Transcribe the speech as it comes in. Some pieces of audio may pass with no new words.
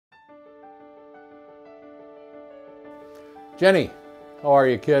Jenny, how are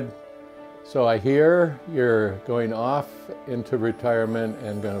you, kid? So I hear you're going off into retirement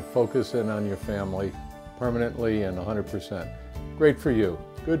and going to focus in on your family permanently and 100%. Great for you.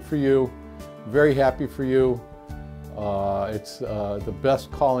 Good for you. Very happy for you. It's the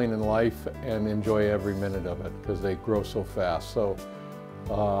best calling in life, and enjoy every minute of it because they grow so fast. So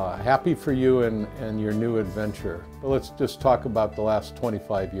happy for you and your new adventure. But let's just talk about the last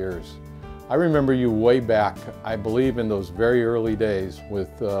 25 years. I remember you way back, I believe in those very early days with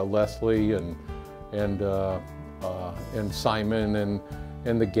Leslie and Simon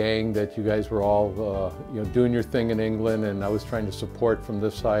and the gang, that you guys were all doing your thing in England, and I was trying to support from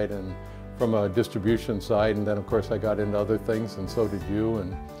this side and from a distribution side, and then of course I got into other things, and so did you,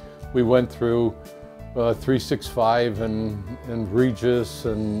 and we went through 365 and Regis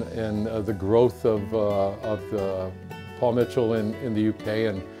and the growth of Paul Mitchell in the UK,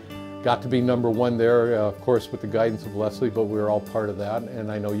 and got to be #1 there, of course, with the guidance of Leslie, but we were all part of that,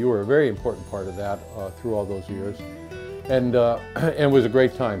 and I know you were a very important part of that through all those years, and it was a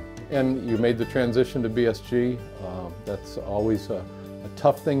great time. And you made the transition to BSG. That's always a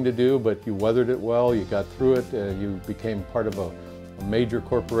tough thing to do, but you weathered it well, you got through it, you became part of a major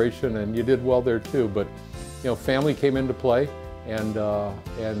corporation, and you did well there too. But family came into play, and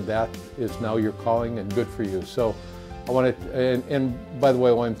that is now your calling, and good for you. So I want to, and by the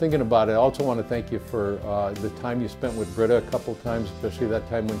way, while I'm thinking about it, I also want to thank you for the time you spent with Britta a couple of times, especially that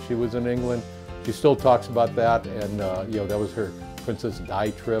time when she was in England. She still talks about that, and that was her Princess Di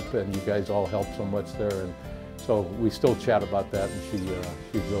trip, and you guys all helped so much there, and so we still chat about that, and she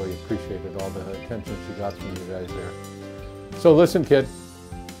really appreciated all the attention she got from you guys there. So listen, kid,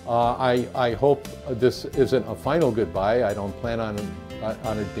 I hope this isn't a final goodbye. I don't plan on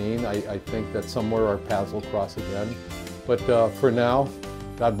it being. I think that somewhere our paths will cross again. But for now,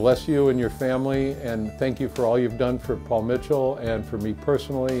 God bless you and your family, and thank you for all you've done for Paul Mitchell and for me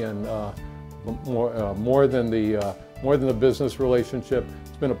personally, and more than the business relationship.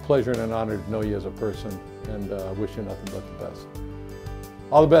 It's been a pleasure and an honor to know you as a person, and wish you nothing but the best.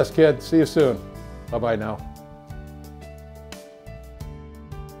 All the best, kid. See you soon. Bye-bye now.